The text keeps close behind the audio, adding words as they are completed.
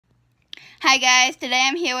Hi guys, today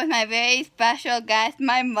I'm here with my very special guest,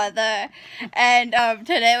 my mother, and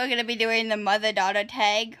today we're going to be doing the mother-daughter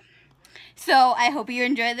tag. So I hope you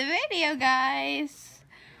enjoy the video, guys.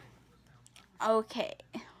 Okay,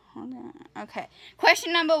 hold on. Okay,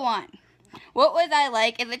 question number 1. What was I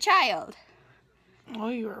like as a child? Oh,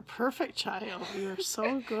 you were a perfect child. You were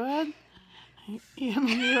so good. You're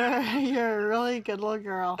a really good little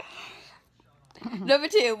girl. Number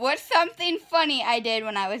 2, what's something funny I did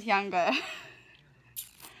when I was younger?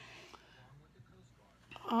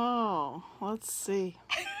 Oh, let's see.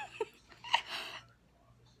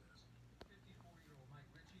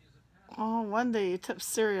 Oh, one day you tipped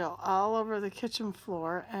cereal all over the kitchen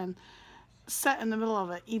floor and sat in the middle of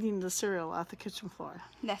it eating the cereal off the kitchen floor.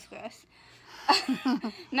 That's gross.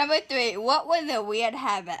 Number 3, what was a weird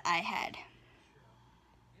habit I had?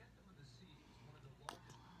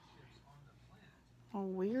 A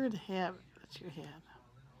weird habit that you had.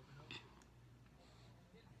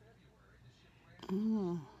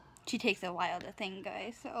 She takes a while to think,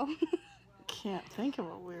 guys, so. Can't think of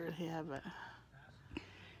a weird habit.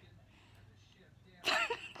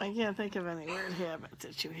 I can't think of any weird habit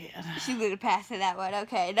that you had. She's going to pass to that one.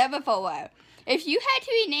 Okay, number 4. If you had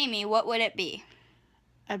to rename me, what would it be?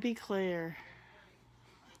 I'd be Claire.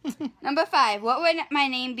 Number 5, what would my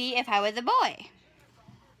name be if I was a boy?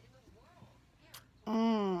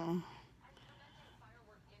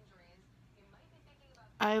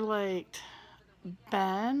 I liked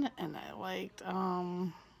Ben, and I liked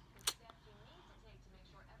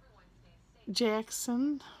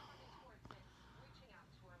Jackson.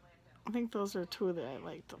 I think those are 2 that I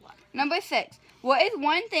liked a lot. Number 6, what is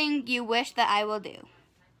one thing you wish that I will do?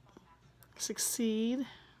 Succeed.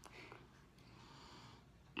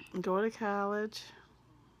 Go to college.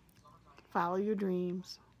 Follow your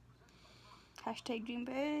dreams. Hashtag dream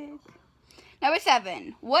big. Number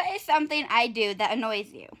 7, what is something I do that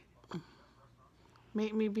annoys you?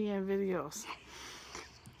 Make me be in videos.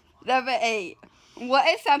 Number 8, what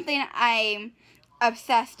is something I'm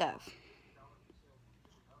obsessed of?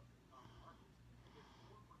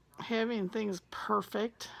 Having things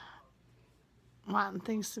perfect. Wanting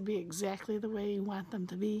things to be exactly the way you want them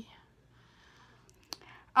to be.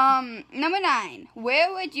 Number 9,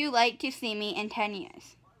 where would you like to see me in 10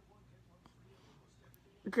 years?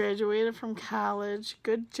 Graduated from college.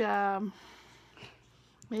 Good job.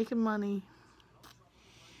 Making money.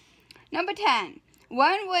 Number 10,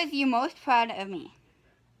 when was you most proud of me?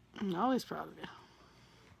 I'm always proud of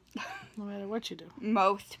you. No matter what you do.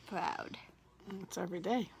 Most proud. It's every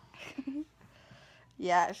day.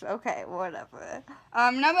 Yes, okay, whatever.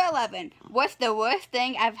 Number 11, what's the worst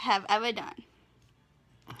thing I have ever done?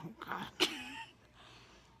 Oh, God.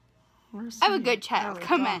 I'm a good child.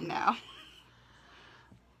 Come on now.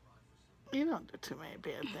 You don't do too many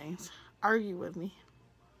bad things. Argue with me.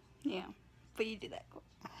 Yeah, but you do that.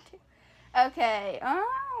 Okay,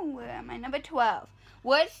 where am I? Number 12.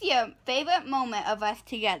 What's your favorite moment of us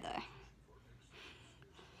together?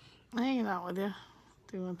 Hanging out with you.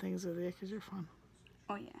 Doing things with you because you're fun.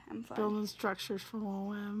 Oh, yeah, I'm fun. Building structures for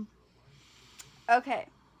OM. Okay,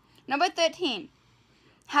 number 13.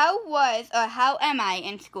 How was or how am I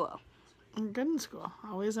in school? I'm good in school.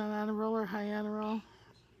 Always on honor roll or high honor roll.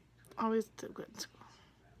 Always do good in school.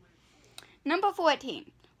 Number 14.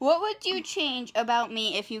 What would you change about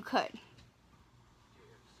me if you could?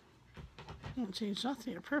 Don't change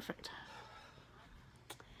nothing. You're perfect.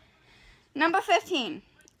 Number 15.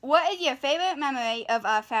 What is your favorite memory of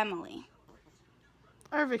our family?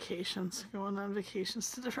 Our vacations. Going on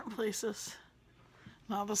vacations to different places.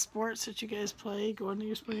 And all the sports that you guys play. Going to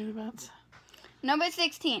your sporting events. Number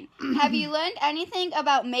 16. Have you learned anything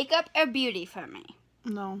about makeup or beauty from me?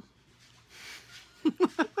 No.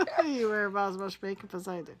 You wear about as much makeup as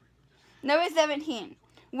I do. Number 17.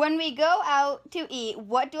 When we go out to eat,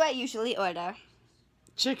 what do I usually order?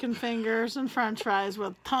 Chicken fingers and french fries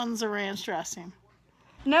with tons of ranch dressing.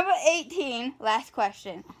 Number 18. Last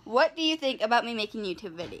question. What do you think about me making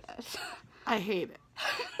YouTube videos? I hate it.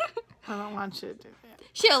 I don't want you to do that.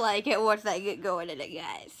 She'll like it once I get going in it,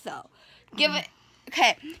 guys. So, give it...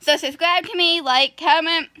 Okay, so subscribe to me, like,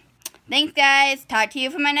 comment. Thanks, guys. Talk to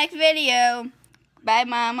you for my next video. Bye,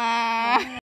 Mama.